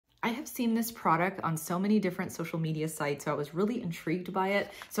have seen this product on so many different social media sites, so I was really intrigued by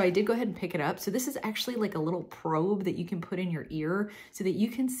it. So I did go ahead and pick it up. So this is actually like a little probe that you can put in your ear so that you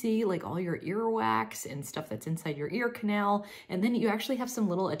can see like all your earwax and stuff that's inside your ear canal. And then you actually have some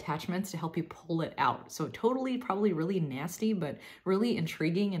little attachments to help you pull it out. So totally, probably really nasty, but really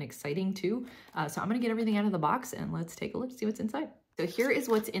intriguing and exciting too. So I'm gonna get everything out of the box and let's take a look, see what's inside. So here is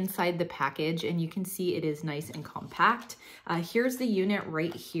what's inside the package, and you can see it is nice and compact. Here's the unit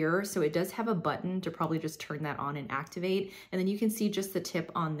right here. So it does have a button to probably just turn that on and activate. And then you can see just the tip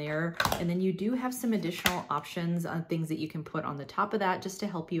on there. And then you do have some additional options on things that you can put on the top of that just to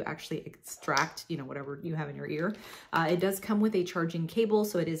help you actually extract, you know, whatever you have in your ear. It does come with a charging cable,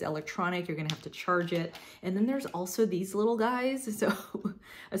 so it is electronic. You're gonna have to charge it. And then there's also these little guys. So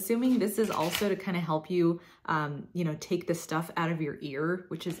assuming this is also to kind of help you, you know, take the stuff out of your ear,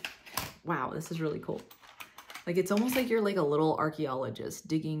 which is, wow, this is really cool. Like, it's almost like you're like a little archaeologist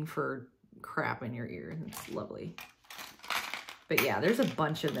digging for crap in your ear. It's lovely. But yeah, there's a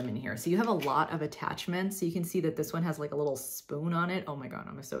bunch of them in here. So you have a lot of attachments. So you can see that this one has like a little spoon on it. Oh my God,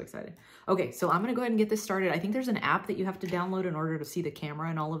 I'm so excited. Okay, so I'm gonna go ahead and get this started. I think there's an app that you have to download in order to see the camera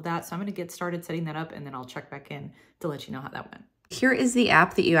and all of that. So I'm gonna get started setting that up and then I'll check back in to let you know how that went. Here is the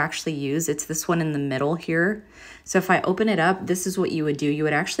app that you actually use. It's this one in the middle here. So if I open it up, this is what you would do. You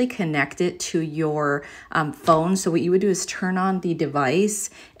would actually connect it to your phone. So what you would do is turn on the device,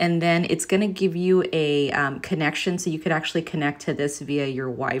 and then it's going to give you a connection. So you could actually connect to this via your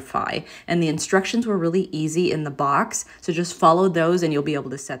Wi-Fi. And the instructions were really easy in the box. So just follow those and you'll be able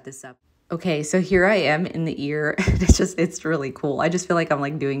to set this up. Okay, so here I am in the ear. It's really cool. I just feel like I'm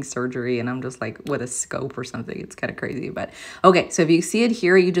like doing surgery and I'm just like with a scope or something. It's kind of crazy, but okay. So if you see it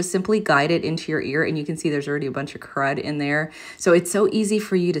here, you just simply guide it into your ear and you can see there's already a bunch of crud in there. So it's so easy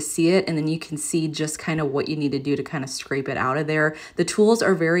for you to see it, and then you can see just kind of what you need to do to kind of scrape it out of there. The tools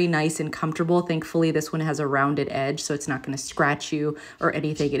are very nice and comfortable. Thankfully, this one has a rounded edge, so it's not going to scratch you or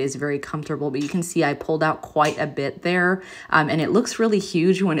anything. It is very comfortable, but you can see I pulled out quite a bit there, and it looks really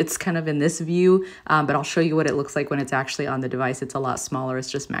huge when it's kind of in this view, but I'll show you what it looks like when it's actually on the device. It's a lot smaller. It's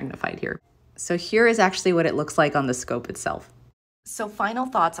just magnified here. So here is actually what it looks like on the scope itself. So final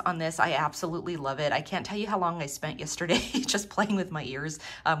thoughts on this. I absolutely love it. I can't tell you how long I spent yesterday just playing with my ears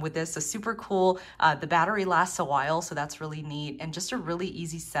with this. So super cool. The battery lasts a while, so that's really neat, and just a really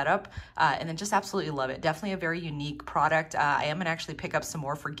easy setup. And then just absolutely love it. Definitely a very unique product. I am gonna actually pick up some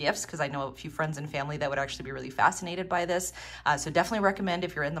more for gifts because I know a few friends and family that would actually be really fascinated by this. So definitely recommend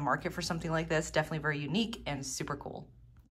if you're in the market for something like this. Definitely very unique and super cool.